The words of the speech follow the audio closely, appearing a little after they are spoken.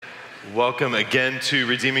Welcome again to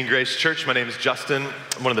Redeeming Grace Church. My name is Justin.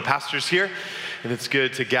 I'm one of the pastors here, and it's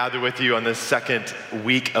good to gather with you on this second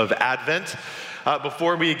week of Advent.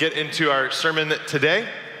 Before we get into our sermon today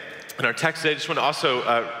and our text today, I just want to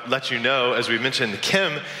also let you know, as we mentioned,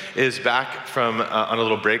 Kim is back from on a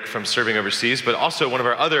little break from serving overseas, but also one of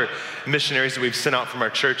our other missionaries that we've sent out from our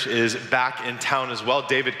church is back in town as well.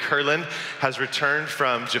 David Kurland has returned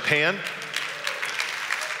from Japan.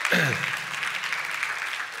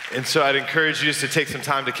 And so I'd encourage you just to take some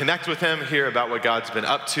time to connect with him, hear about what God's been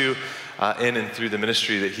up to in and through the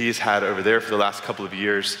ministry that he's had over there for the last couple of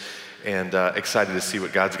years, and excited to see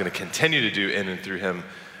what God's going to continue to do in and through him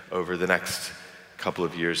over the next couple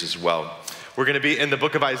of years as well. We're going to be in the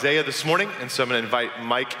book of Isaiah this morning, and so I'm going to invite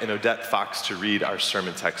Mike and Odette Fox to read our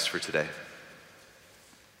sermon text for today.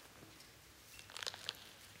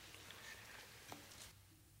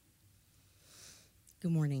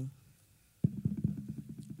 Good morning.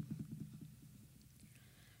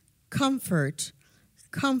 Comfort,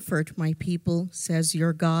 comfort my people, says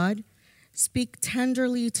your God. Speak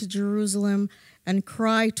tenderly to Jerusalem and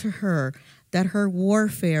cry to her that her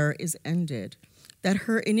warfare is ended, that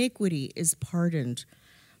her iniquity is pardoned,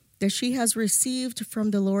 that she has received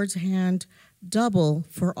from the Lord's hand double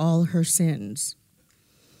for all her sins.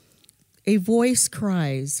 A voice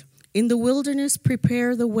cries, "In the wilderness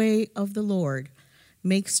prepare the way of the Lord.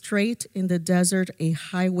 Make straight in the desert a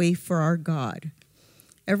highway for our God.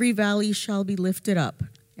 Every valley shall be lifted up,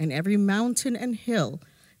 and every mountain and hill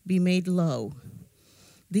be made low.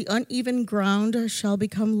 The uneven ground shall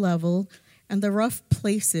become level, and the rough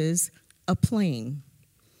places a plain.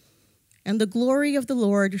 And the glory of the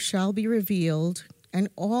Lord shall be revealed, and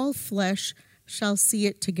all flesh shall see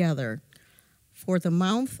it together, for the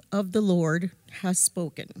mouth of the Lord has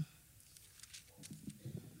spoken."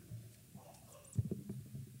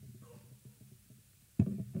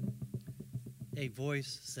 A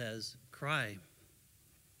voice says, "Cry."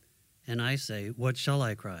 And I say, "What shall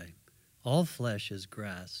I cry?" All flesh is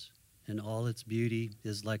grass, and all its beauty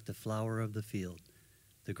is like the flower of the field.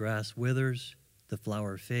 The grass withers, the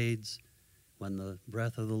flower fades, when the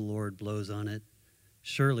breath of the Lord blows on it.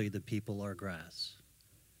 Surely the people are grass.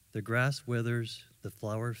 The grass withers, the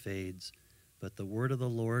flower fades, but the word of the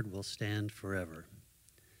Lord will stand forever.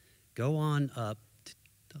 Go on up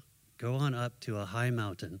to a high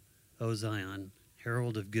mountain, O Zion,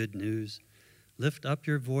 herald of good news. Lift up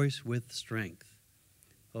your voice with strength.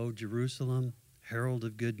 O Jerusalem, herald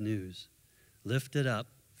of good news. Lift it up,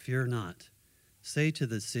 fear not. Say to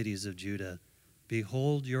the cities of Judah,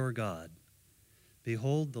 "Behold your God."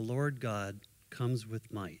 Behold, the Lord God comes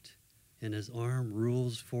with might, and his arm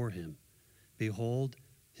rules for him. Behold,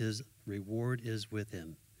 his reward is with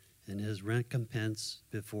him, and his recompense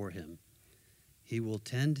before him. He will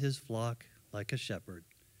tend his flock like a shepherd.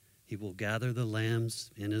 He will gather the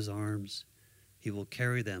lambs in his arms. He will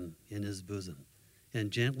carry them in his bosom,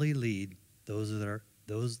 and gently lead those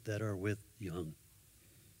that are with young.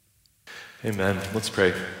 Amen. Let's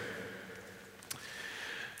pray.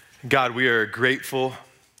 God, we are grateful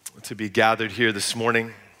to be gathered here this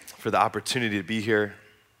morning, for the opportunity to be here,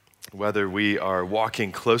 whether we are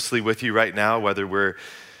walking closely with you right now, whether we're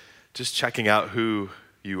just checking out who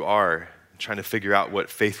you are, trying to figure out what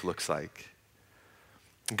faith looks like.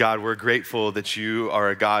 God, we're grateful that you are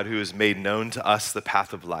a God who has made known to us the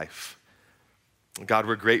path of life. God,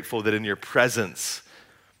 we're grateful that in your presence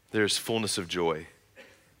there's fullness of joy,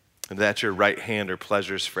 and that at your right hand are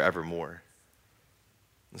pleasures forevermore.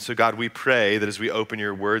 And so, God, we pray that as we open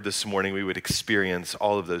your word this morning, we would experience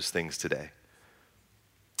all of those things today.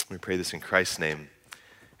 We pray this in Christ's name.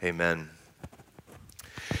 Amen.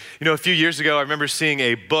 You know, a few years ago, I remember seeing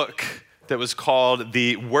a book that was called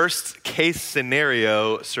the Worst Case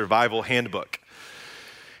Scenario Survival Handbook.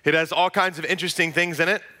 It has all kinds of interesting things in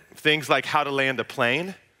it, things like how to land a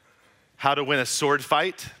plane, how to win a sword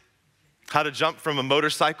fight, how to jump from a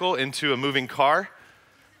motorcycle into a moving car,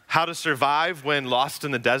 how to survive when lost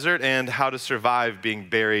in the desert, and how to survive being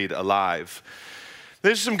buried alive.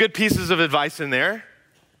 There's some good pieces of advice in there,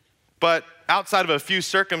 but outside of a few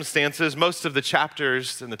circumstances, most of the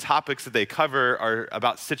chapters and the topics that they cover are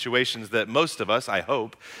about situations that most of us, I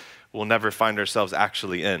hope, will never find ourselves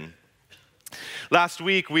actually in. Last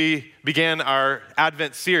week, we began our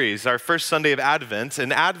Advent series, our first Sunday of Advent,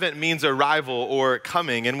 and Advent means arrival or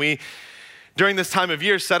coming, and we, during this time of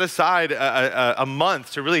year, set aside a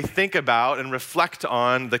month to really think about and reflect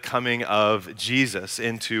on the coming of Jesus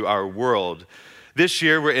into our world. This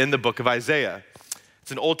year, we're in the book of Isaiah.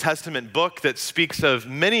 It's an Old Testament book that speaks of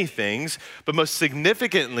many things, but most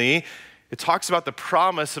significantly, it talks about the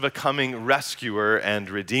promise of a coming rescuer and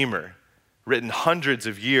redeemer. written hundreds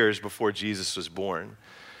of years before Jesus was born.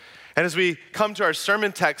 And as we come to our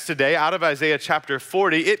sermon text today out of Isaiah chapter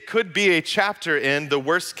 40, it could be a chapter in the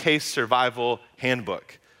worst case survival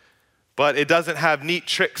handbook. But it doesn't have neat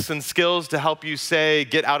tricks and skills to help you say,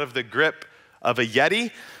 get out of the grip of a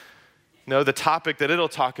Yeti. No, the topic that it'll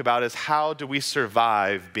talk about is how do we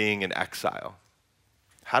survive being in exile?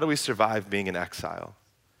 How do we survive being in exile?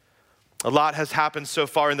 A lot has happened so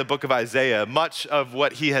far in the book of Isaiah. Much of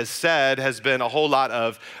what he has said has been a whole lot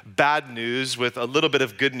of bad news with a little bit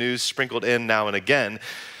of good news sprinkled in now and again.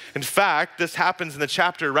 In fact, this happens in the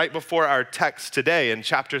chapter right before our text today, in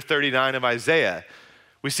chapter 39 of Isaiah.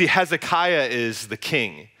 We see Hezekiah is the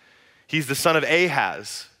king. He's the son of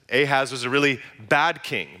Ahaz. Ahaz was a really bad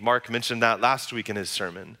king. Mark mentioned that last week in his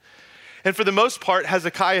sermon. And for the most part,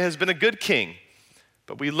 Hezekiah has been a good king.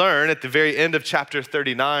 But we learn at the very end of chapter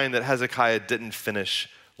 39 that Hezekiah didn't finish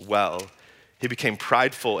well. He became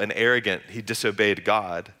prideful and arrogant. He disobeyed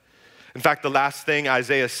God. In fact, the last thing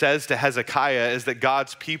Isaiah says to Hezekiah is that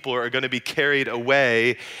God's people are going to be carried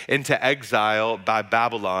away into exile by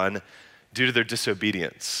Babylon due to their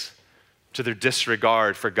disobedience, to their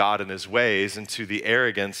disregard for God and his ways, and to the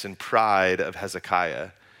arrogance and pride of Hezekiah.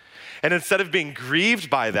 And instead of being grieved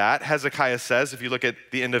by that, Hezekiah says, if you look at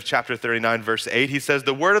the end of chapter 39, verse 8, he says,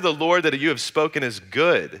 "The word of the Lord that you have spoken is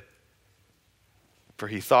good." For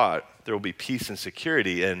he thought, there will be peace and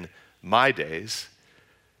security in my days.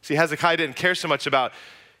 See, Hezekiah didn't care so much about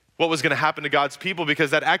what was going to happen to God's people because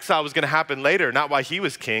that exile was going to happen later, not while he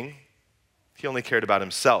was king. He only cared about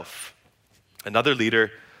himself. Another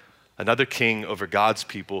leader, another king over God's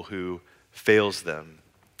people who fails them.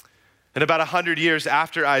 And about 100 years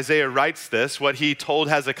after Isaiah writes this, what he told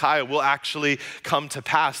Hezekiah will actually come to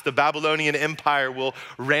pass. The Babylonian Empire will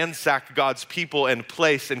ransack God's people and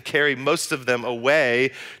place and carry most of them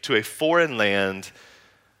away to a foreign land,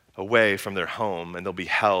 away from their home, and they'll be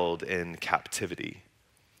held in captivity.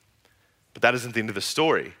 But that isn't the end of the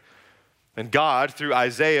story. And God, through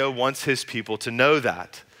Isaiah, wants his people to know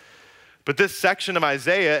that. But this section of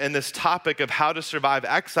Isaiah and this topic of how to survive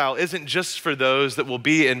exile isn't just for those that will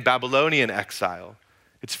be in Babylonian exile.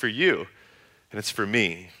 It's for you and it's for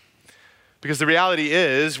me. Because the reality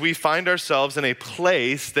is we find ourselves in a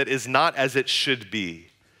place that is not as it should be.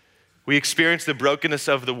 We experience the brokenness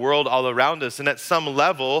of the world all around us, and at some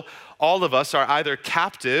level, all of us are either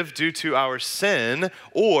captive due to our sin,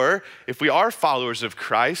 or if we are followers of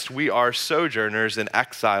Christ, we are sojourners and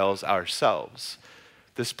exiles ourselves.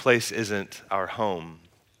 This place isn't our home.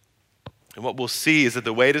 And what we'll see is that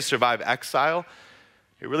the way to survive exile,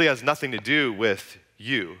 it really has nothing to do with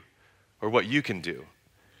you or what you can do.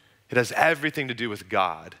 It has everything to do with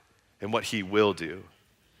God and what he will do.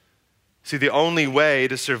 See, the only way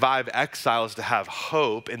to survive exile is to have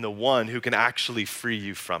hope in the one who can actually free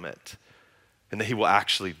you from it, and that he will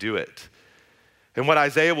actually do it. And what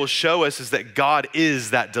Isaiah will show us is that God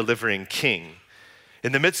is that delivering king.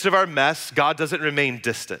 In the midst of our mess, God doesn't remain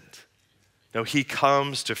distant. No, he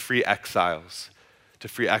comes to free exiles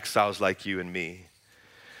like you and me.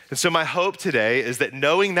 And so my hope today is that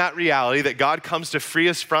knowing that reality, that God comes to free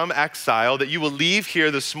us from exile, that you will leave here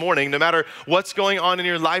this morning, no matter what's going on in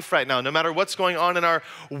your life right now, no matter what's going on in our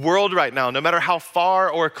world right now, no matter how far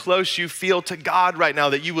or close you feel to God right now,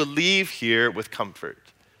 that you will leave here with comfort,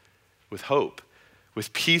 with hope,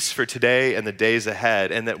 with peace for today and the days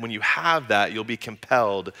ahead, and that when you have that, you'll be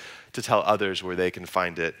compelled to tell others where they can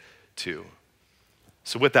find it too.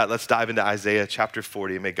 So with that, let's dive into Isaiah chapter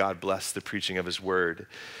 40, and may God bless the preaching of his word.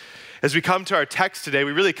 As we come to our text today,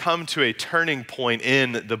 we really come to a turning point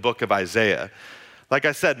in the book of Isaiah. Like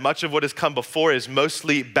I said, much of what has come before is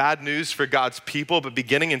mostly bad news for God's people, but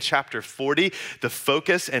beginning in chapter 40, the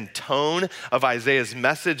focus and tone of Isaiah's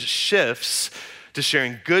message shifts to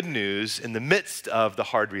sharing good news in the midst of the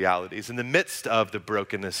hard realities, in the midst of the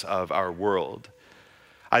brokenness of our world.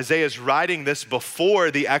 Isaiah is writing this before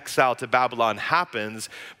the exile to Babylon happens,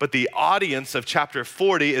 but the audience of chapter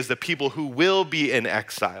 40 is the people who will be in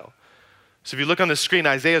exile. So if you look on the screen,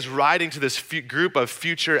 Isaiah is writing to this group of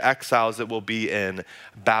future exiles that will be in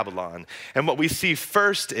Babylon. And what we see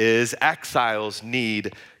first is exiles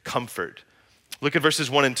need comfort. Look at verses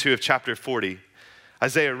 1 and 2 of chapter 40.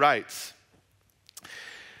 Isaiah writes,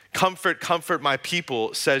 "Comfort, comfort my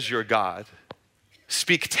people, says your God.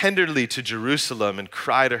 Speak tenderly to Jerusalem and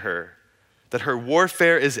cry to her that her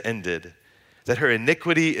warfare is ended, that her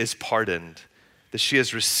iniquity is pardoned, that she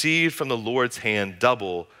has received from the Lord's hand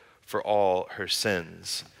double for all her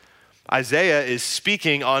sins." Isaiah is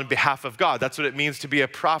speaking on behalf of God. That's what it means to be a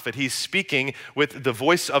prophet. He's speaking with the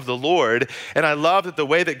voice of the Lord. And I love that the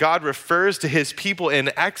way that God refers to his people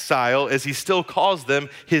in exile is he still calls them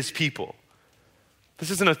his people.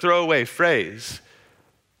 This isn't a throwaway phrase.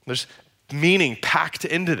 There's meaning packed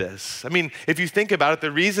into this. I mean, if you think about it,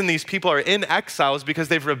 the reason these people are in exile is because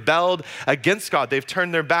they've rebelled against God. They've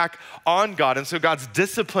turned their back on God. And so God's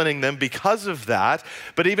disciplining them because of that.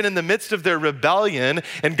 But even in the midst of their rebellion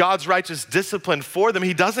and God's righteous discipline for them,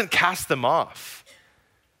 he doesn't cast them off.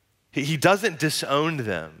 He doesn't disown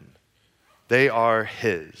them. They are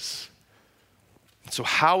his. So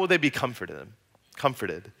how will they be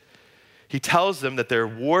comforted? He tells them that their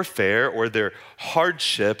warfare or their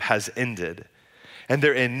hardship has ended, and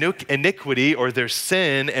their iniquity or their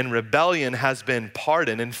sin and rebellion has been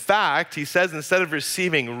pardoned. In fact, he says instead of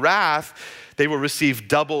receiving wrath, they will receive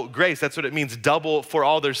double grace. That's what it means, double for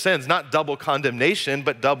all their sins. Not double condemnation,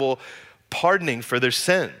 but double pardoning for their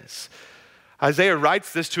sins. Isaiah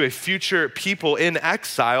writes this to a future people in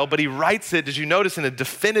exile, but he writes it, did you notice, in a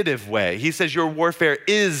definitive way. He says, your warfare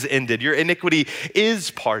is ended. Your iniquity is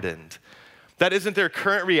pardoned. That isn't their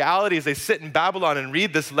current reality as they sit in Babylon and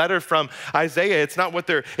read this letter from Isaiah. It's not what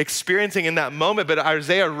they're experiencing in that moment, but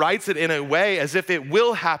Isaiah writes it in a way as if it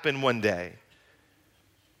will happen one day.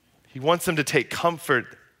 He wants them to take comfort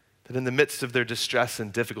that in the midst of their distress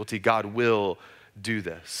and difficulty, God will do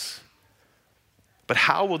this. But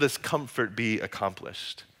how will this comfort be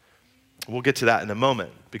accomplished? We'll get to that in a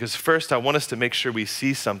moment, because first I want us to make sure we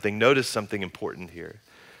see something, notice something important here.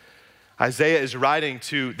 Isaiah is writing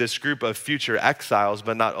to this group of future exiles,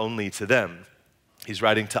 but not only to them. He's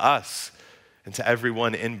writing to us and to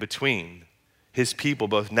everyone in between, his people,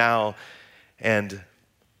 both now and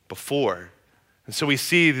before. And so we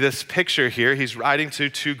see this picture here. He's writing to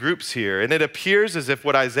two groups here, and it appears as if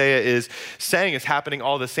what Isaiah is saying is happening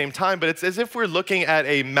all at the same time, but it's as if we're looking at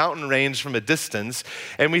a mountain range from a distance,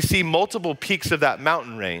 and we see multiple peaks of that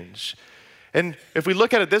mountain range. And if we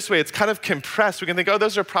look at it this way, it's kind of compressed. We can think, oh,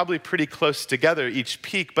 those are probably pretty close together, each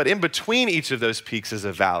peak. But in between each of those peaks is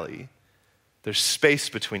a valley. There's space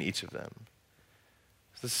between each of them.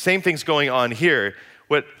 So the same thing's going on here.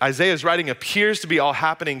 What Isaiah is writing appears to be all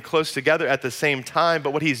happening close together at the same time,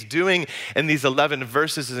 but what he's doing in these 11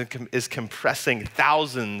 verses is compressing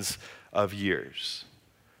thousands of years.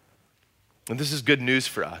 And this is good news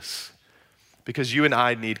for us, because you and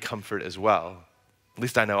I need comfort as well. At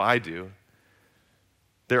least I know I do.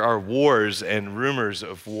 There are wars and rumors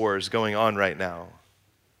of wars going on right now.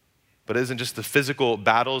 But it isn't just the physical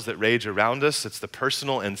battles that rage around us, it's the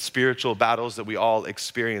personal and spiritual battles that we all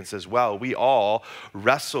experience as well. We all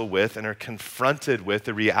wrestle with and are confronted with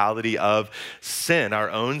the reality of sin, our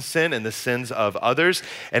own sin and the sins of others,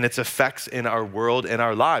 and its effects in our world and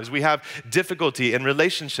our lives. We have difficulty in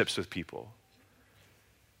relationships with people.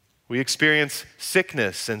 We experience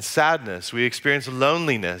sickness and sadness. We experience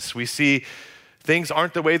loneliness. We see things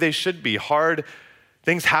aren't the way they should be. Hard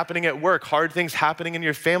things happening at work, hard things happening in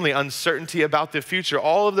your family, uncertainty about the future.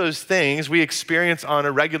 All of those things we experience on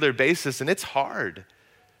a regular basis, and it's hard.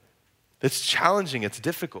 It's challenging. It's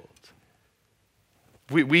difficult.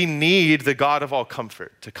 We need the God of all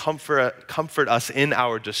comfort to comfort us in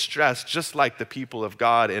our distress, just like the people of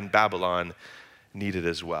God in Babylon needed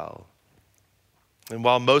as well. And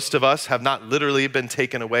while most of us have not literally been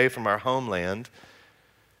taken away from our homeland,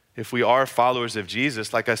 if we are followers of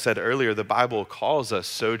Jesus, like I said earlier, the Bible calls us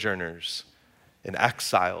sojourners and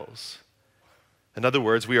exiles. In other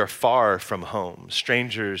words, we are far from home,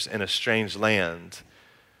 strangers in a strange land,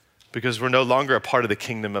 because we're no longer a part of the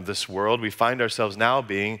kingdom of this world. We find ourselves now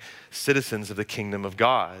being citizens of the kingdom of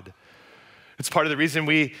God. It's part of the reason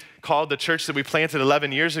we called the church that we planted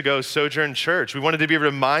 11 years ago Sojourn Church. We wanted to be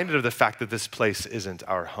reminded of the fact that this place isn't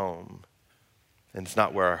our home, and it's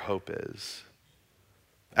not where our hope is.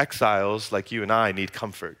 Exiles like you and I need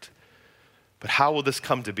comfort. But how will this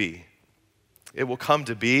come to be? It will come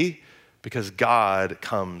to be because God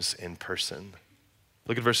comes in person.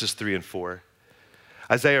 Look at verses 3 and 4.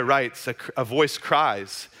 Isaiah writes, a voice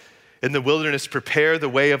cries, in the wilderness, prepare the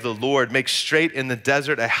way of the Lord. Make straight in the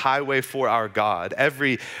desert a highway for our God.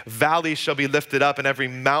 Every valley shall be lifted up and every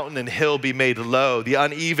mountain and hill be made low. The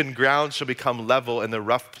uneven ground shall become level and the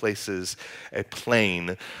rough places a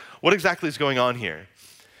plain. What exactly is going on here?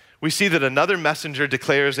 We see that another messenger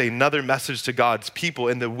declares another message to God's people.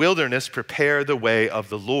 In the wilderness, prepare the way of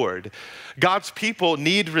the Lord. God's people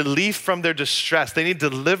need relief from their distress. They need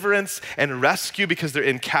deliverance and rescue because they're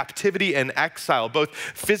in captivity and exile, both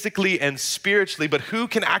physically and spiritually. But who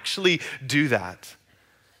can actually do that?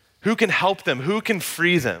 Who can help them? Who can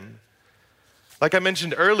free them? Like I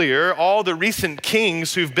mentioned earlier, all the recent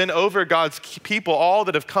kings who've been over God's people, all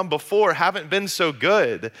that have come before, haven't been so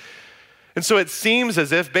good. And so it seems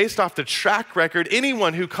as if, based off the track record,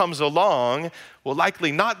 anyone who comes along will likely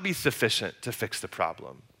not be sufficient to fix the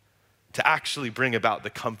problem. to actually bring about the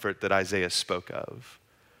comfort that Isaiah spoke of.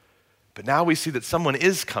 But now we see that someone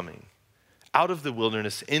is coming out of the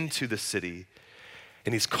wilderness into the city,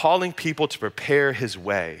 and he's calling people to prepare his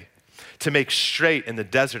way, to make straight in the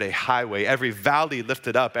desert a highway, every valley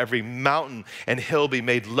lifted up, every mountain and hill be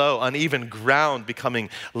made low, uneven ground becoming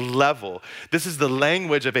level. This is the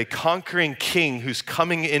language of a conquering king who's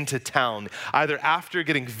coming into town, either after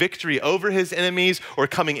getting victory over his enemies or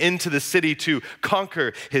coming into the city to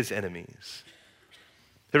conquer his enemies.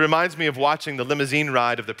 It reminds me of watching the limousine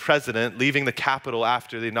ride of the president leaving the Capitol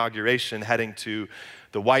after the inauguration, heading to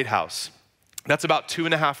the White House. That's about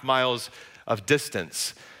 2.5 miles of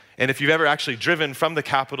distance. And if you've ever actually driven from the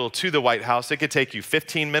Capitol to the White House, it could take you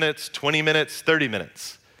 15 minutes, 20 minutes, 30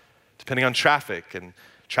 minutes, depending on traffic and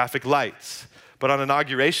traffic lights. But on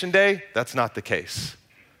Inauguration Day, that's not the case.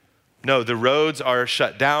 No, the roads are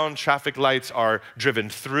shut down, traffic lights are driven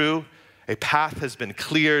through, a path has been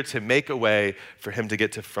cleared to make a way for him to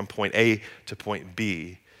get from point A to point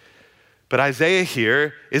B. But Isaiah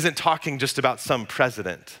here isn't talking just about some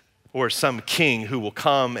president or some king who will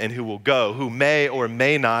come and who will go, who may or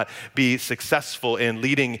may not be successful in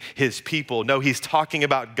leading his people. No, he's talking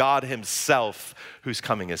about God himself who's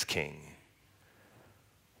coming as king.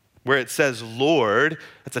 Where it says Lord,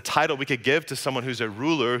 that's a title we could give to someone who's a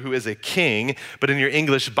ruler, who is a king, but in your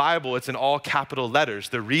English Bible, it's in all capital letters.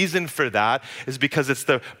 The reason for that is because it's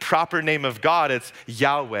the proper name of God. It's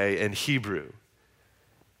Yahweh in Hebrew.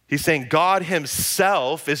 He's saying God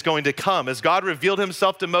himself is going to come. As God revealed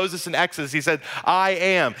himself to Moses in Exodus, he said, I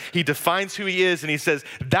am. He defines who he is, and he says,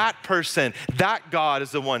 that person, that God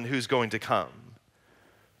is the one who's going to come.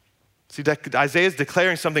 See, Isaiah is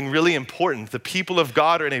declaring something really important. The people of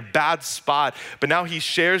God are in a bad spot, but now he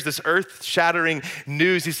shares this earth-shattering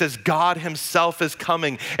news. He says, God himself is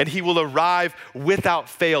coming, and he will arrive without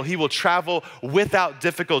fail. He will travel without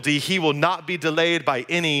difficulty. He will not be delayed by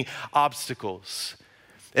any obstacles.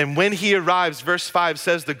 And when he arrives, verse 5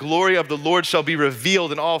 says, the glory of the Lord shall be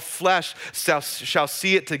revealed, and all flesh shall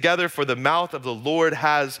see it together, for the mouth of the Lord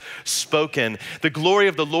has spoken. The glory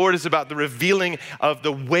of the Lord is about the revealing of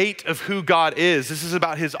the weight of who God is. This is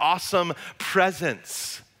about his awesome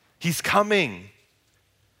presence. He's coming.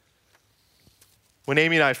 When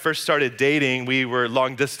Amy and I first started dating, we were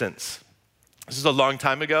long distance. This is a long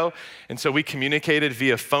time ago, and so we communicated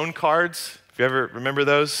via phone cards. If you ever remember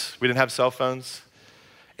those, we didn't have cell phones.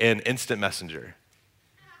 And instant messenger.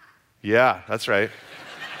 Yeah, that's right.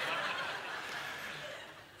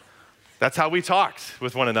 That's how we talked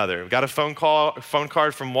with one another. We got a phone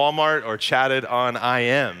card from Walmart or chatted on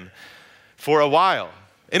IM for a while.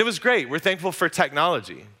 And it was great. We're thankful for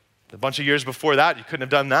technology. A bunch of years before that, you couldn't have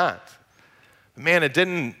done that. But man, it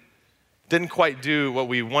didn't quite do what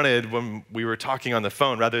we wanted when we were talking on the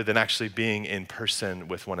phone rather than actually being in person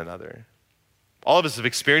with one another. All of us have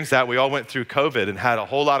experienced that. We all went through COVID and had a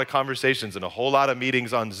whole lot of conversations and a whole lot of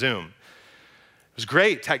meetings on Zoom. It was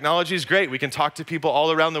great. Technology is great. We can talk to people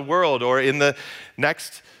all around the world or in the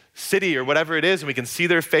next city or whatever it is, and we can see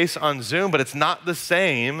their face on Zoom, but it's not the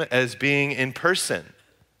same as being in person.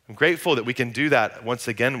 I'm grateful that we can do that once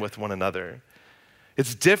again with one another.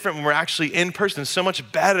 It's different when we're actually in person, so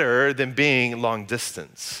much better than being long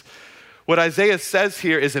distance. What Isaiah says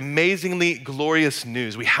here is amazingly glorious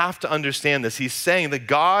news. We have to understand this. He's saying the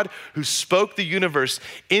God who spoke the universe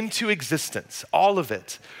into existence, all of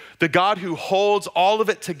it, the God who holds all of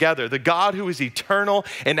it together, the God who is eternal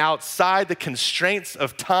and outside the constraints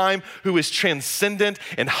of time, who is transcendent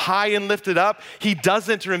and high and lifted up, he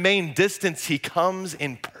doesn't remain distant. He comes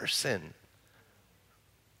in person.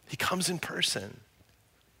 He comes in person.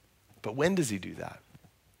 But when does he do that?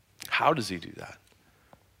 How does he do that?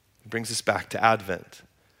 It brings us back to Advent.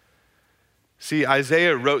 See,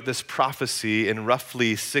 Isaiah wrote this prophecy in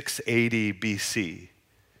roughly 680 BC.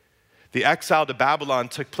 The exile to Babylon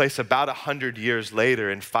took place about 100 years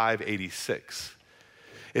later in 586.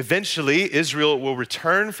 Eventually, Israel will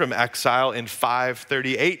return from exile in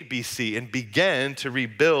 538 BC and begin to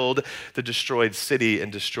rebuild the destroyed city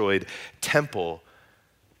and destroyed temple.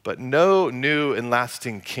 But no new and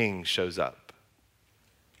lasting king shows up.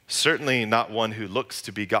 Certainly not one who looks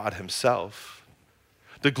to be God himself.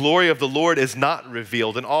 The glory of the Lord is not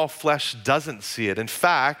revealed, and all flesh doesn't see it. In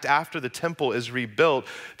fact, after the temple is rebuilt,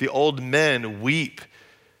 the old men weep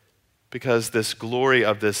because this glory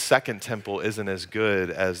of this second temple isn't as good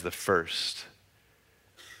as the first.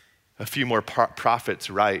 A few more prophets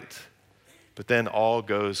write, but then all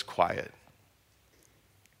goes quiet.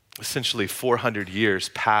 Essentially, 400 years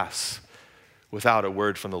pass without a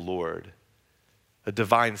word from the Lord. A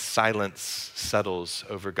divine silence settles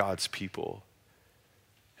over God's people.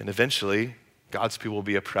 And eventually, God's people will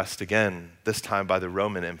be oppressed again, this time by the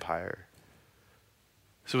Roman Empire.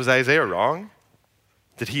 So was Isaiah wrong?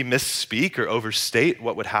 Did he misspeak or overstate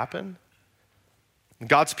what would happen?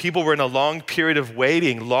 God's people were in a long period of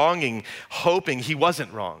waiting, longing, hoping. He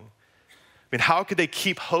wasn't wrong. I mean, how could they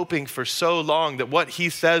keep hoping for so long that what he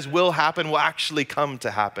says will happen will actually come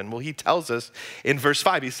to happen? Well, he tells us in verse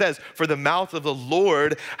 5, he says, for the mouth of the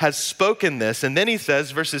Lord has spoken this. And then he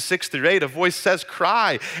says, verses 6-8, a voice says,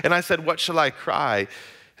 cry. And I said, what shall I cry?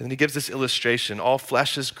 And then he gives this illustration. All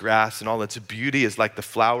flesh is grass, and all its beauty is like the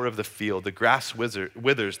flower of the field. The grass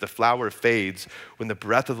withers, the flower fades. When the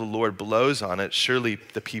breath of the Lord blows on it, surely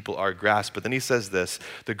the people are grass. But then he says this,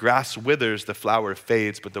 the grass withers, the flower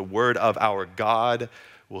fades, but the word of our God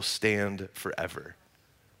will stand forever.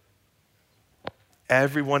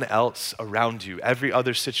 Everyone else around you, every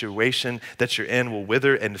other situation that you're in will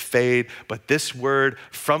wither and fade, but this word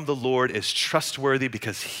from the Lord is trustworthy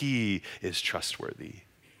because he is trustworthy.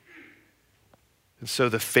 And so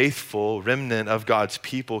the faithful remnant of God's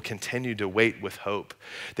people continue to wait with hope.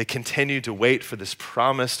 They continue to wait for this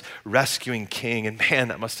promised rescuing king. And man,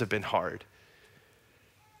 that must have been hard.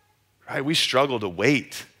 Right? We struggle to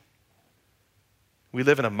wait. We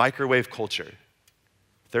live in a microwave culture.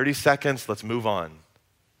 30 seconds, let's move on.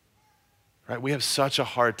 Right? We have such a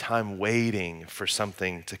hard time waiting for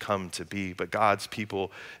something to come to be, but God's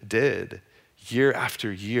people did. Year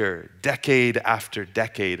after year, decade after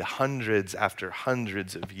decade, hundreds after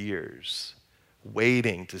hundreds of years,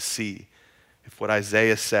 waiting to see if what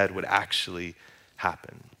Isaiah said would actually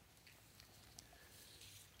happen.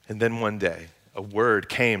 And then one day, a word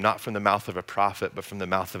came not from the mouth of a prophet, but from the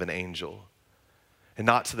mouth of an angel. And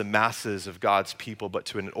not to the masses of God's people, but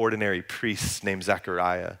to an ordinary priest named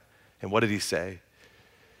Zechariah. And what did he say?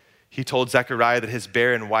 He told Zechariah that his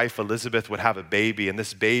barren wife Elizabeth would have a baby, and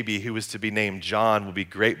this baby, who was to be named John, will be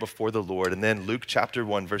great before the Lord. And then Luke chapter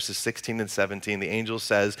 1, verses 16 and 17, the angel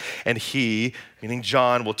says, and he, meaning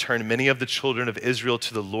John, will turn many of the children of Israel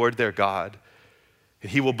to the Lord their God. And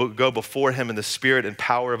he will go before him in the spirit and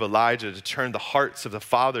power of Elijah to turn the hearts of the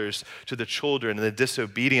fathers to the children and the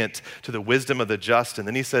disobedient to the wisdom of the just. And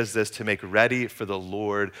then he says this, to make ready for the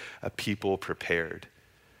Lord a people prepared.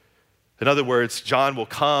 In other words, John will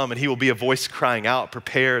come and he will be a voice crying out,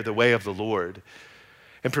 prepare the way of the Lord.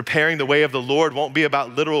 And preparing the way of the Lord won't be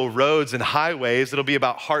about literal roads and highways. It'll be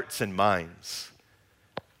about hearts and minds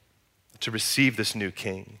to receive this new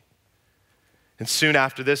king. And soon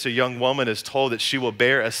after this, a young woman is told that she will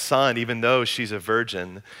bear a son even though she's a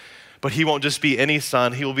virgin. But he won't just be any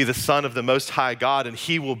son. He will be the son of the Most High God, and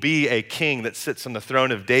he will be a king that sits on the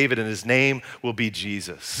throne of David, and his name will be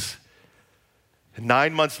Jesus. And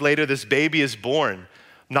 9 months later, this baby is born,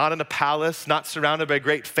 not in a palace, not surrounded by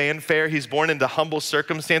great fanfare. He's born into humble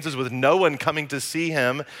circumstances with no one coming to see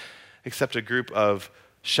him except a group of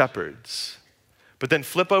shepherds. But then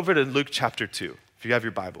flip over to Luke chapter 2, if you have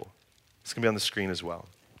your Bible. It's going to be on the screen as well.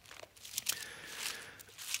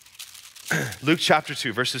 Luke chapter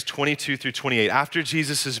 2, verses 22-28. After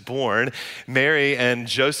Jesus is born, Mary and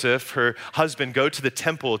Joseph, her husband, go to the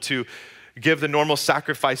temple to give the normal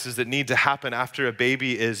sacrifices that need to happen after a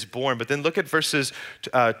baby is born. But then look at verses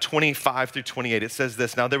 25-28. It says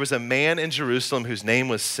this, now there was a man in Jerusalem whose name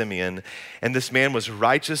was Simeon, and this man was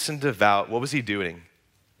righteous and devout. What was he doing?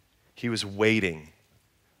 He was waiting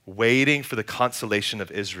for the consolation of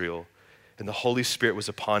Israel, and the Holy Spirit was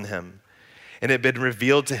upon him. And it had been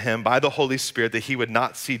revealed to him by the Holy Spirit that he would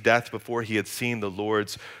not see death before he had seen the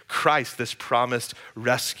Lord's Christ, this promised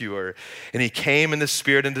rescuer. And he came in the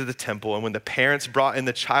Spirit into the temple. And when the parents brought in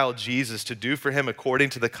the child Jesus to do for him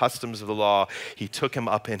according to the customs of the law, he took him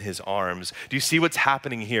up in his arms. Do you see what's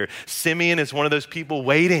happening here? Simeon is one of those people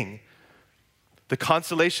waiting. The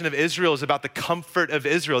consolation of Israel is about the comfort of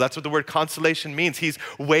Israel. That's what the word consolation means. He's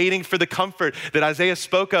waiting for the comfort that Isaiah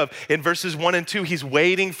spoke of in verses 1 and 2. He's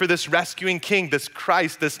waiting for this rescuing king, this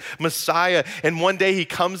Christ, this Messiah. And one day he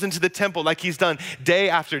comes into the temple like he's done day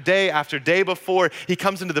after day after day before. He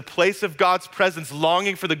comes into the place of God's presence,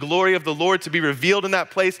 longing for the glory of the Lord to be revealed in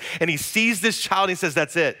that place. And he sees this child and he says,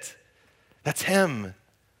 that's it. That's him.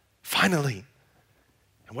 Finally.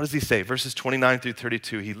 And what does he say? Verses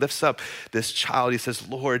 29-32, he lifts up this child. He says,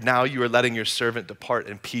 Lord, now you are letting your servant depart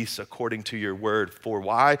in peace according to your word. For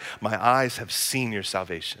why? My eyes have seen your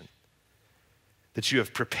salvation, that you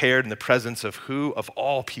have prepared in the presence of who? Of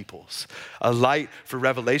all peoples, a light for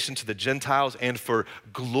revelation to the Gentiles and for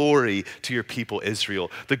glory to your people Israel.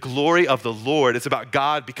 The glory of the Lord is about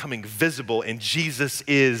God becoming visible, and Jesus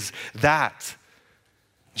is that.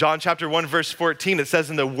 John chapter 1, verse 14, it says,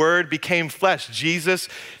 and the word became flesh. Jesus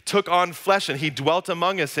took on flesh and he dwelt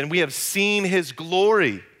among us, and we have seen his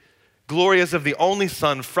glory glory as of the only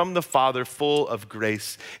Son from the Father, full of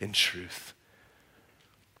grace and truth.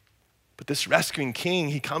 But this rescuing king,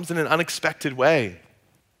 he comes in an unexpected way.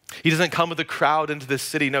 He doesn't come with a crowd into this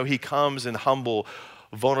city. No, he comes in humble,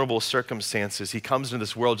 vulnerable circumstances. He comes into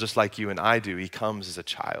this world just like you and I do. He comes as a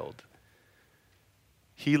child.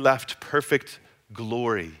 He left perfect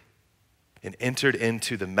glory and entered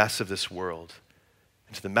into the mess of this world,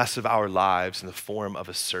 into the mess of our lives in the form of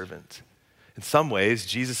a servant. In some ways,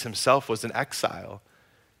 Jesus himself was in exile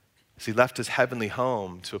as he left his heavenly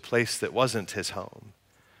home to a place that wasn't his home,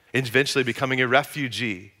 eventually becoming a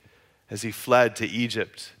refugee as he fled to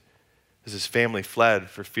Egypt, as his family fled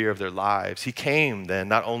for fear of their lives. He came then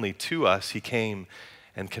not only to us, he came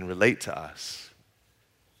and can relate to us.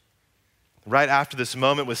 Right after this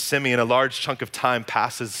moment with Simeon, a large chunk of time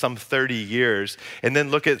passes, some 30 years. And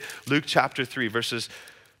then look at Luke chapter 3, verses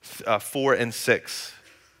 4 and 6.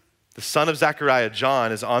 The son of Zechariah,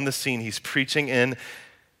 John, is on the scene. He's preaching in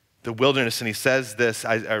the wilderness, and he says this,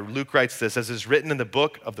 Luke writes this, as is written in the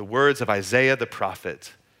book of the words of Isaiah the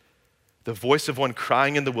prophet. The voice of one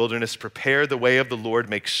crying in the wilderness, prepare the way of the Lord,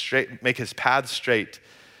 make his paths straight.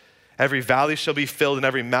 Every valley shall be filled, and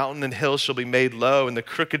every mountain and hill shall be made low, and the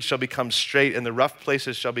crooked shall become straight, and the rough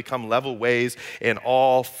places shall become level ways, and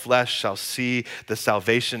all flesh shall see the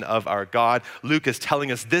salvation of our God. Luke is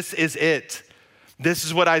telling us this is it. This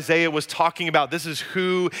is what Isaiah was talking about. This is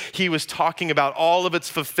who he was talking about. All of it's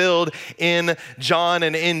fulfilled in John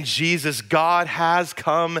and in Jesus. God has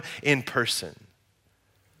come in person.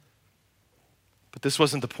 But this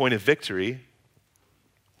wasn't the point of victory.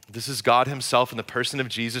 This is God himself in the person of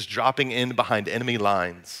Jesus dropping in behind enemy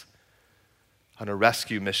lines on a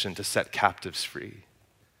rescue mission to set captives free.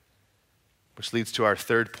 Which leads to our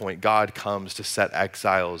third point. God comes to set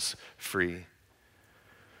exiles free.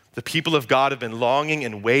 The people of God have been longing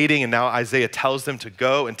and waiting, and now Isaiah tells them to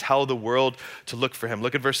go and tell the world to look for him.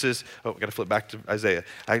 Look at verses, we got to flip back to Isaiah.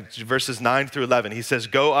 Verses 9 through 11. He says,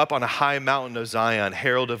 go up on a high mountain, O Zion,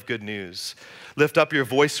 herald of good news. Lift up your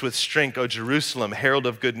voice with strength, O Jerusalem, herald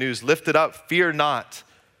of good news. Lift it up, fear not.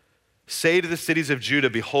 Say to the cities of Judah,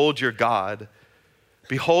 behold your God.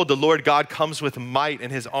 Behold, the Lord God comes with might,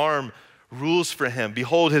 and his arm rules for him.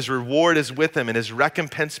 Behold, his reward is with him, and his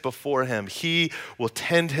recompense before him. He will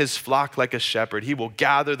tend his flock like a shepherd. He will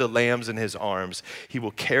gather the lambs in his arms. He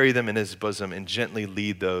will carry them in his bosom and gently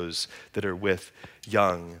lead those that are with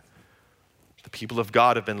young. The people of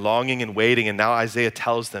God have been longing and waiting, and now Isaiah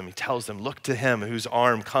tells them, look to him whose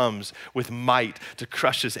arm comes with might to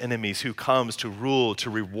crush his enemies, who comes to rule, to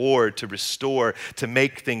reward, to restore, to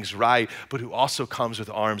make things right, but who also comes with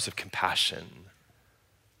arms of compassion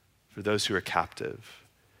for those who are captive.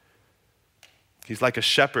 He's like a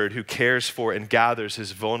shepherd who cares for and gathers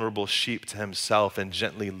his vulnerable sheep to himself and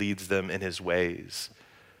gently leads them in his ways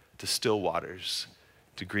to still waters,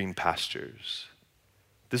 to green pastures.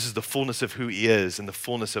 This is the fullness of who he is and the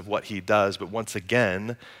fullness of what he does. But once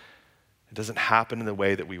again, it doesn't happen in the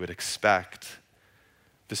way that we would expect.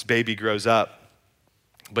 This baby grows up,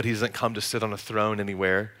 but he doesn't come to sit on a throne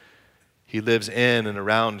anywhere. He lives in and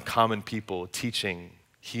around common people, teaching,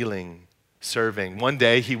 healing, serving. One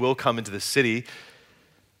day he will come into the city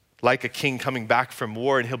like a king coming back from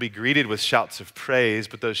war, and he'll be greeted with shouts of praise,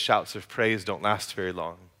 but those shouts of praise don't last very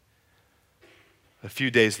long. A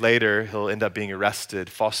few days later, he'll end up being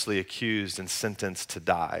arrested, falsely accused, and sentenced to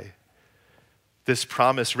die. This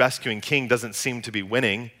promised rescuing king doesn't seem to be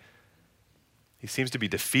winning. He seems to be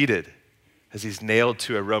defeated as he's nailed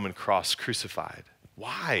to a Roman cross, crucified.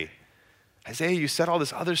 Why? Isaiah, you said all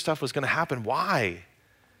this other stuff was going to happen. Why?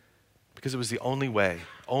 Because it was the only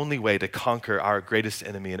way to conquer our greatest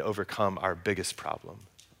enemy and overcome our biggest problem.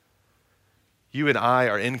 You and I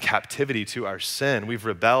are in captivity to our sin. We've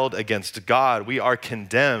rebelled against God. We are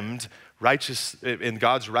condemned, righteous in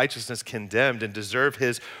God's righteousness condemned, and deserve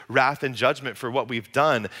his wrath and judgment for what we've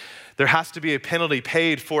done. There has to be a penalty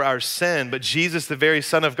paid for our sin, but Jesus, the very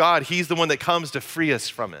Son of God, he's the one that comes to free us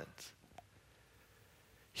from it.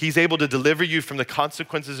 He's able to deliver you from the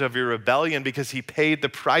consequences of your rebellion because he paid the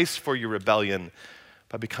price for your rebellion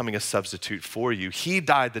by becoming a substitute for you. He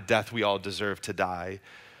died the death we all deserve to die,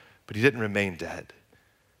 but he didn't remain dead.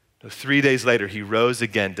 No, 3 days later, he rose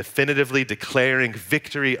again, definitively declaring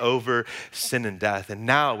victory over sin and death. And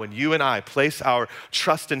now, when you and I place our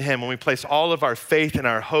trust in him, when we place all of our faith and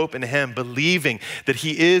our hope in him, believing that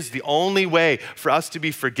he is the only way for us to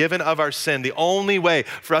be forgiven of our sin, the only way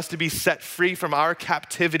for us to be set free from our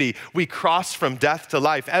captivity, we cross from death to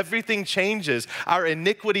life. Everything changes. Our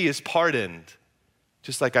iniquity is pardoned,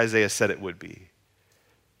 just like Isaiah said it would be.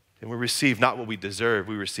 And we receive not what we deserve,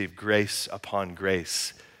 we receive grace upon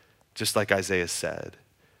grace, just like Isaiah said.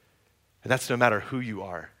 And that's no matter who you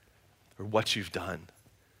are or what you've done.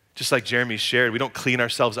 Just like Jeremy shared, we don't clean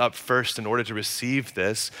ourselves up first in order to receive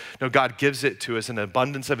this. No, God gives it to us in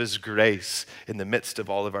abundance of his grace in the midst of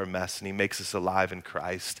all of our mess, and he makes us alive in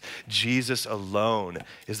Christ. Jesus alone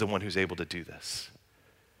is the one who's able to do this.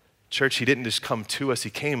 Church, he didn't just come to us, he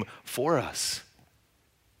came for us.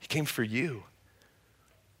 He came for you.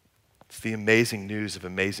 It's the amazing news of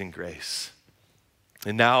amazing grace.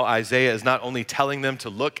 And now Isaiah is not only telling them to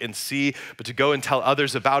look and see, but to go and tell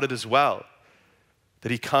others about it as well.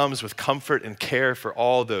 That he comes with comfort and care for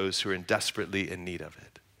all those who are desperately in need of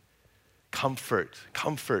it. Comfort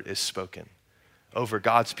is spoken over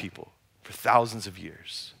God's people for thousands of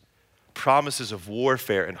years. Promises of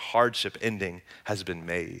warfare and hardship ending has been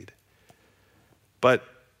made. But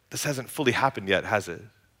this hasn't fully happened yet, has it?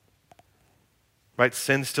 Right?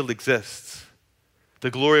 Sin still exists. The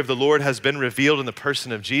glory of the Lord has been revealed in the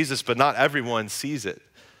person of Jesus, but not everyone sees it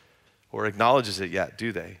or acknowledges it yet,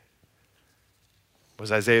 do they?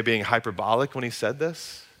 Was Isaiah being hyperbolic when he said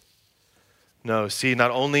this? No, see, not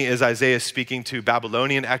only is Isaiah speaking to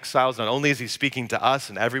Babylonian exiles, not only is he speaking to us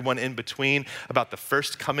and everyone in between about the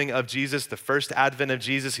first coming of Jesus, the first advent of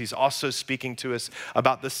Jesus, he's also speaking to us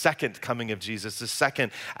about the second coming of Jesus, the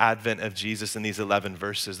second advent of Jesus in these 11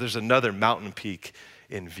 verses. There's another mountain peak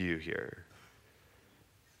in view here.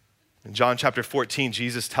 In John chapter 14,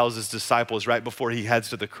 Jesus tells his disciples right before he heads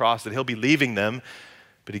to the cross that he'll be leaving them,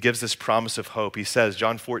 but he gives this promise of hope. He says,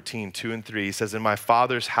 John 14, 2 and 3, he says, "In my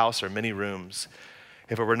Father's house are many rooms.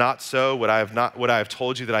 If it were not so, would I have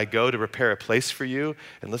told you that I go to prepare a place for you?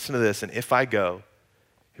 And listen to this, and if I go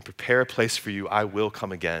and prepare a place for you, I will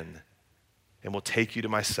come again and will take you to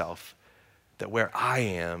myself, that where I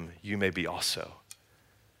am, you may be also."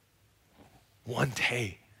 One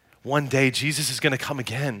day, Jesus is going to come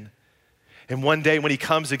again. And one day when he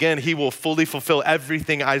comes again, he will fully fulfill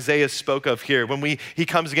everything Isaiah spoke of here. When he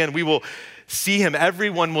comes again, we will see him.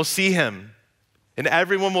 Everyone will see him. And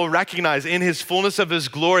everyone will recognize in his fullness of his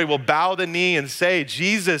glory, will bow the knee and say,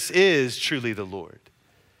 Jesus is truly the Lord.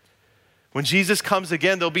 When Jesus comes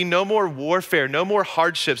again, there'll be no more warfare, no more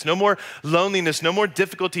hardships, no more loneliness, no more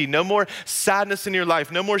difficulty, no more sadness in your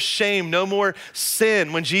life, no more shame, no more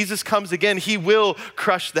sin. When Jesus comes again, he will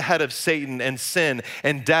crush the head of Satan and sin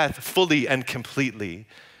and death fully and completely.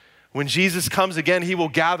 When Jesus comes again, he will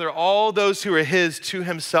gather all those who are his to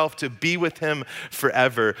himself to be with him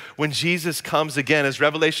forever. When Jesus comes again, as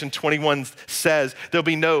Revelation 21 says, there'll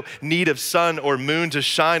be no need of sun or moon to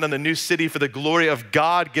shine on the new city, for the glory of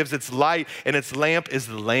God gives its light, and its lamp is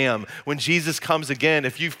the Lamb. When Jesus comes again,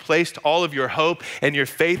 if you've placed all of your hope and your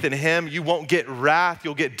faith in him, you won't get wrath,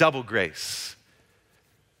 you'll get double grace.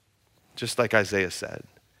 Just like Isaiah said,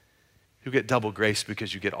 you'll get double grace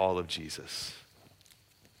because you get all of Jesus.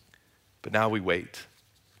 But now we wait.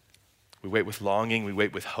 We wait with longing, we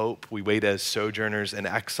wait with hope, we wait as sojourners and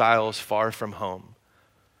exiles far from home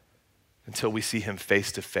until we see him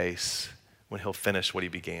face to face when he'll finish what he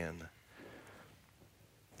began.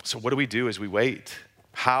 So what do we do as we wait?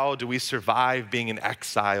 How do we survive being an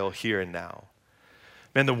exile here and now?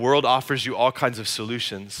 Man, the world offers you all kinds of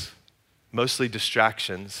solutions, mostly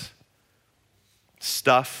distractions,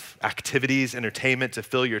 stuff, activities, entertainment to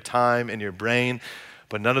fill your time and your brain.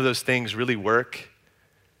 But none of those things really work.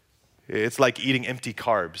 It's like eating empty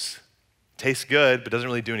carbs. Tastes good, but doesn't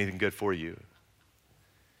really do anything good for you.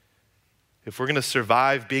 If we're going to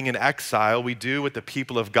survive being in exile, we do what the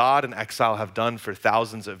people of God in exile have done for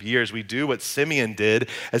thousands of years. We do what Simeon did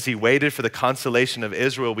as he waited for the consolation of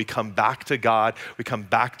Israel. We come back to God. We come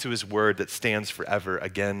back to his word that stands forever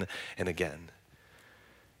again and again.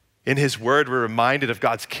 In his word, we're reminded of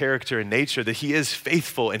God's character and nature, that he is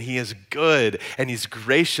faithful and he is good and he's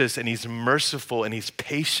gracious and he's merciful and he's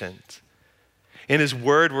patient. In his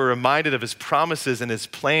word, we're reminded of his promises and his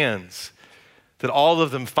plans, that all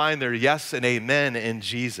of them find their yes and amen in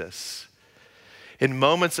Jesus. In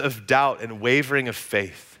moments of doubt and wavering of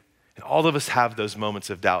faith, and all of us have those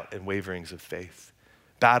moments of doubt and waverings of faith,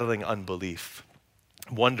 battling unbelief,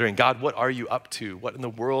 wondering, God, what are you up to? What in the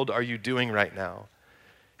world are you doing right now?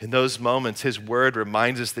 In those moments, his word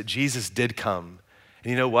reminds us that Jesus did come. And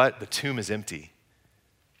you know what? The tomb is empty.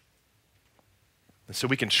 And so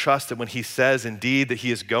we can trust that when he says indeed that he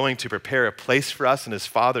is going to prepare a place for us in his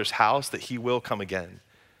Father's house, that he will come again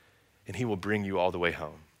and he will bring you all the way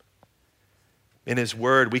home. In his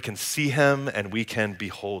word, we can see him and we can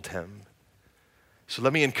behold him. So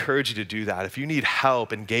let me encourage you to do that. If you need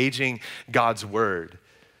help engaging God's word,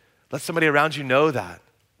 let somebody around you know that.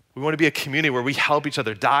 We want to be a community where we help each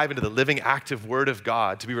other dive into the living, active word of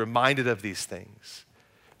God, to be reminded of these things.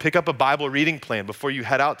 Pick up a Bible reading plan before you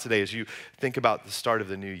head out today as you think about the start of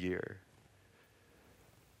the new year.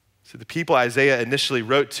 So the people Isaiah initially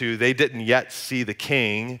wrote to, they didn't yet see the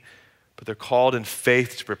king, but they're called in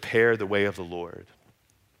faith to prepare the way of the Lord.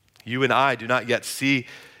 You and I do not yet see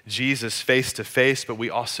Jesus face to face, but we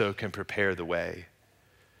also can prepare the way.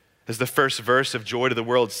 As the first verse of Joy to the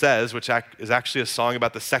World says, which is actually a song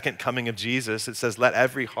about the second coming of Jesus, it says, let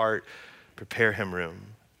every heart prepare him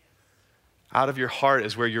room. Out of your heart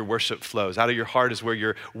is where your worship flows. Out of your heart is where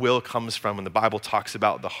your will comes from when the Bible talks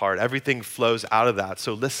about the heart. Everything flows out of that.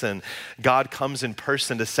 So listen, God comes in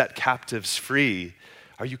person to set captives free.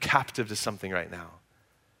 Are you captive to something right now?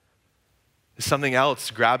 Is something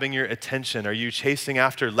else grabbing your attention? Are you chasing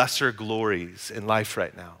after lesser glories in life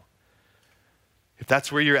right now? If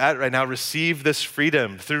that's where you're at right now, receive this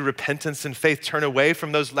freedom through repentance and faith. Turn away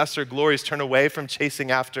from those lesser glories. Turn away from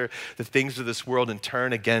chasing after the things of this world and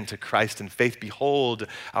turn again to Christ in faith. Behold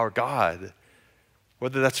our God.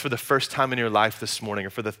 Whether that's for the first time in your life this morning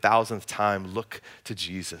or for the 1,000th time, look to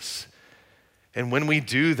Jesus. And when we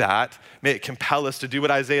do that, may it compel us to do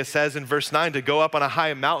what Isaiah says in verse 9, to go up on a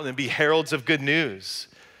high mountain and be heralds of good news,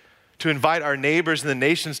 to invite our neighbors and the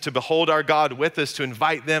nations to behold our God with us, to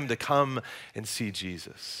invite them to come and see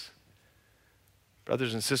Jesus.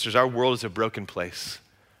 Brothers and sisters, our world is a broken place.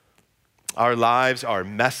 Our lives are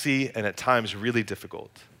messy and at times really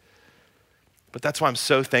difficult. But that's why I'm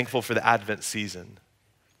so thankful for the Advent season.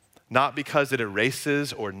 Not because it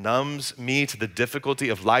erases or numbs me to the difficulty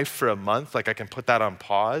of life for a month, like I can put that on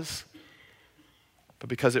pause, but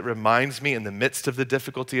because it reminds me in the midst of the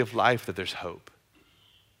difficulty of life that there's hope.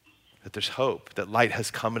 That there's hope, that light has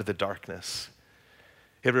come into the darkness.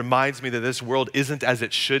 It reminds me that this world isn't as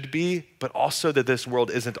it should be, but also that this world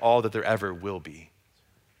isn't all that there ever will be.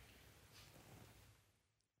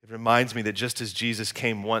 It reminds me that just as Jesus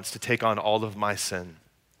came once to take on all of my sin,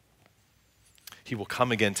 he will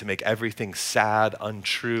come again to make everything sad,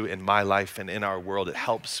 untrue in my life and in our world. It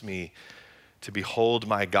helps me to behold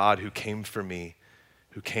my God who came for me,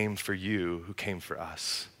 who came for you, who came for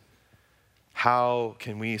us. How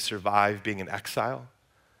can we survive being in exile?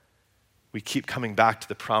 We keep coming back to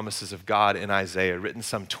the promises of God in Isaiah, written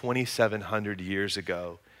some 2,700 years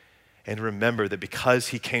ago, and remember that because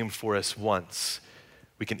he came for us once,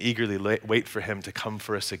 we can eagerly wait for him to come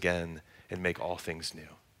for us again and make all things new.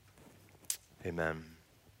 Amen.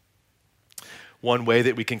 One way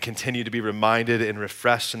that we can continue to be reminded and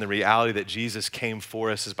refreshed in the reality that Jesus came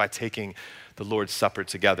for us is by taking the Lord's Supper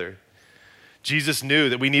together. Jesus knew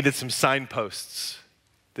that we needed some signposts,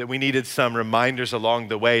 that we needed some reminders along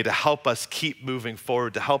the way to help us keep moving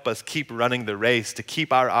forward, to help us keep running the race, to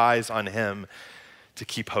keep our eyes on him, to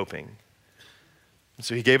keep hoping. And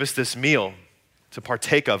so he gave us this meal to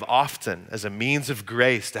partake of often as a means of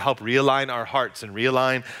grace to help realign our hearts and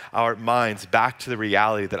realign our minds back to the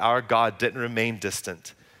reality that our God didn't remain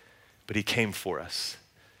distant, but he came for us,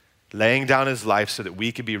 laying down his life so that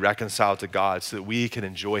we could be reconciled to God, so that we can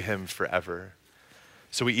enjoy him forever.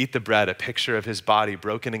 So we eat the bread, a picture of his body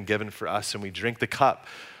broken and given for us, and we drink the cup,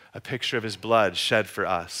 a picture of his blood shed for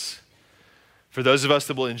us. For those of us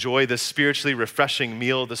that will enjoy this spiritually refreshing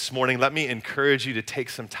meal this morning, let me encourage you to take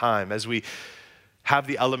some time as we have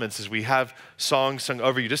the elements, as we have songs sung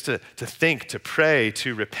over you, just to think, to pray,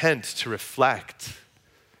 to repent, to reflect.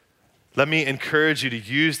 Let me encourage you to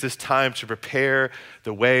use this time to prepare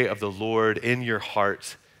the way of the Lord in your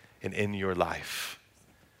heart and in your life.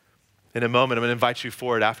 In a moment, I'm going to invite you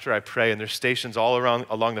forward after I pray, and there's stations all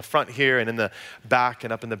along the front here and in the back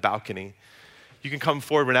and up in the balcony. You can come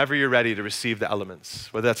forward whenever you're ready to receive the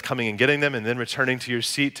elements, whether that's coming and getting them and then returning to your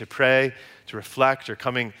seat to pray, to reflect, or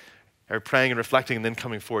praying and reflecting and then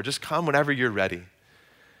coming forward. Just come whenever you're ready.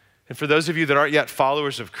 And for those of you that aren't yet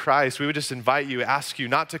followers of Christ, we would just invite you, ask you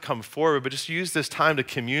not to come forward, but just use this time to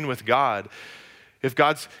commune with God. If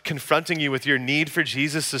God's confronting you with your need for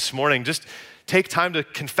Jesus this morning, just take time to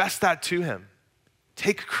confess that to him.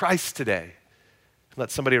 Take Christ today.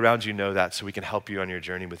 Let somebody around you know that so we can help you on your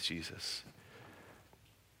journey with Jesus.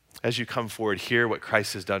 As you come forward, hear what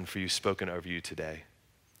Christ has done for you, spoken over you today.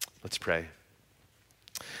 Let's pray.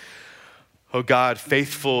 Oh God,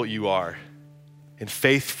 faithful you are, and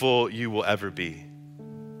faithful you will ever be.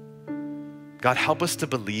 God, help us to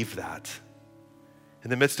believe that. In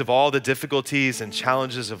the midst of all the difficulties and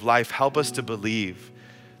challenges of life, help us to believe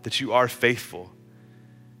that you are faithful.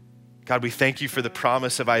 God, we thank you for the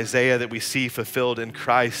promise of Isaiah that we see fulfilled in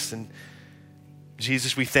Christ. And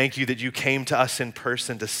Jesus, we thank you that you came to us in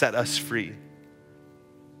person to set us free.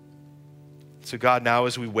 So God, now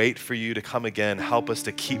as we wait for you to come again, help us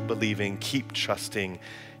to keep believing, keep trusting,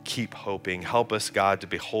 keep hoping. Help us, God, to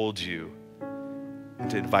behold you and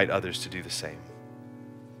to invite others to do the same.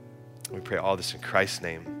 We pray all this in Christ's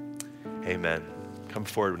name. Amen. Come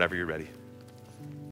forward whenever you're ready.